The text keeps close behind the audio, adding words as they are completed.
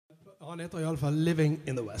Han heter I alle fall Living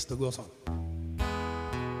in the West, og går sånn.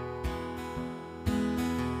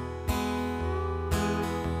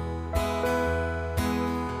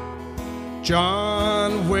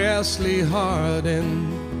 John Wesley Hardin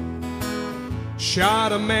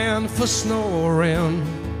shot a man for snoring,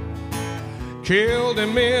 killed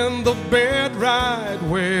him in the bed right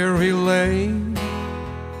where he lay.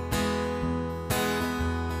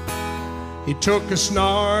 He took a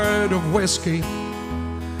snort of whiskey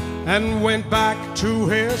and went back to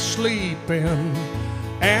his sleeping,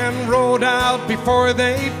 and rode out before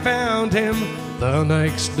they found him the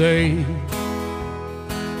next day.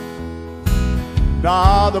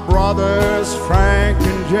 Now the brothers Frank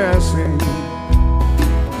and Jesse,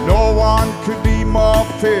 no one could be more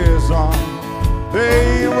fearsome.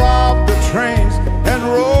 They robbed the trains and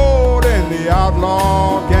rode in the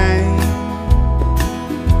outlaw gang.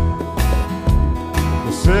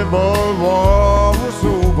 The Civil War was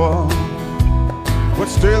over, but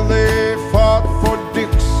still they fought for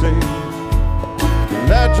Dixie. The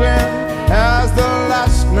legend has the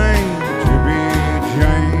last name to be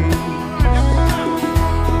James.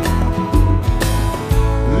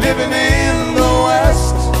 Living in the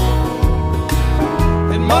West,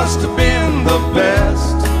 it must have been the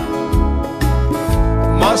best.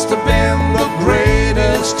 Must have been the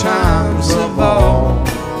greatest times of all.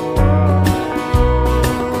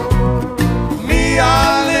 Me,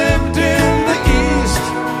 I lived in the East,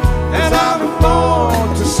 and I'm born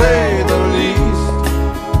to say the least,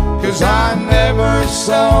 'cause I never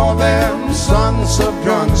saw them sons of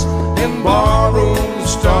guns in barrooms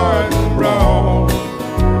starting brawl.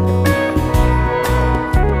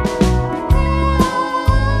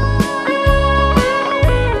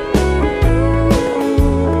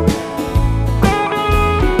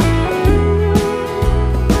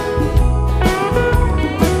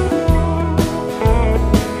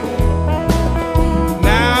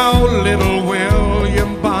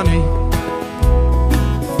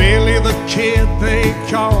 Kid, they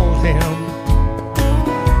called him.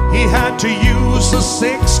 He had to use a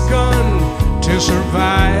 6-gun to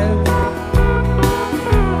survive.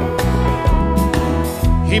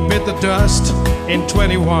 He bit the dust in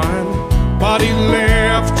 21, but he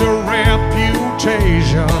left a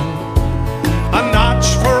reputation, a notch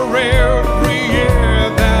for every year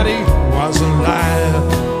that he was alive.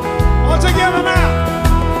 Once again, I'm out.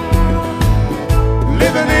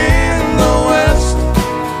 Living in the West,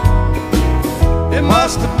 it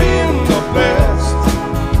must have been the best.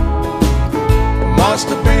 Must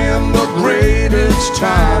have been the greatest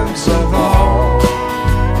times of all.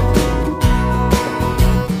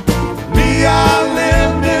 Me, I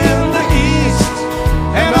lived in the East,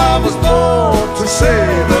 and I was bored to say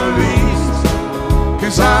the least,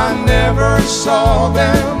 'cause I never saw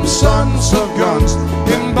them sons of guns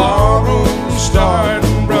in barrooms start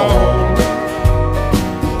and brawl.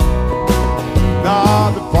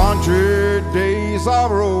 Now the country days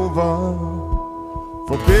are over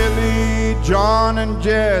for Billy, John, and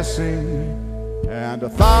Jesse, and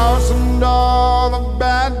 1,000 all the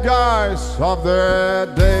bad guys of their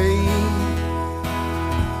day.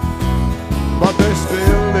 But they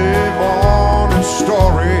still live on in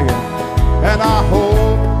story, and I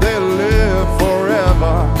hope they live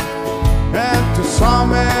forever. And to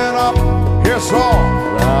sum it up, here's all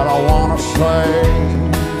that I wanna say.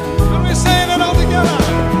 Let me say it all together.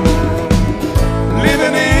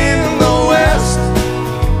 Living in the West,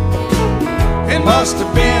 it must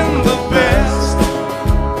have been the best.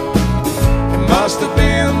 It must have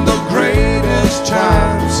been the greatest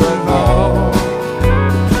times of all.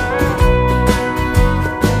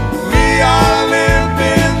 Me, I lived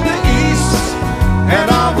in the East, and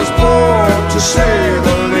I was bored to say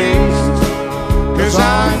the least, 'cause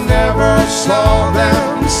I never saw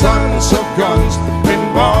them sons of guns in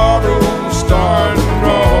barrooms start and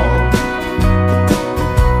brawl.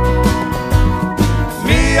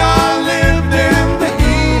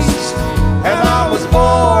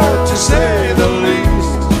 Say the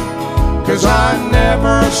least, 'cause I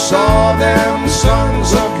never saw them sons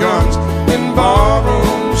of guns in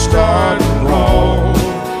barrooms start and roll.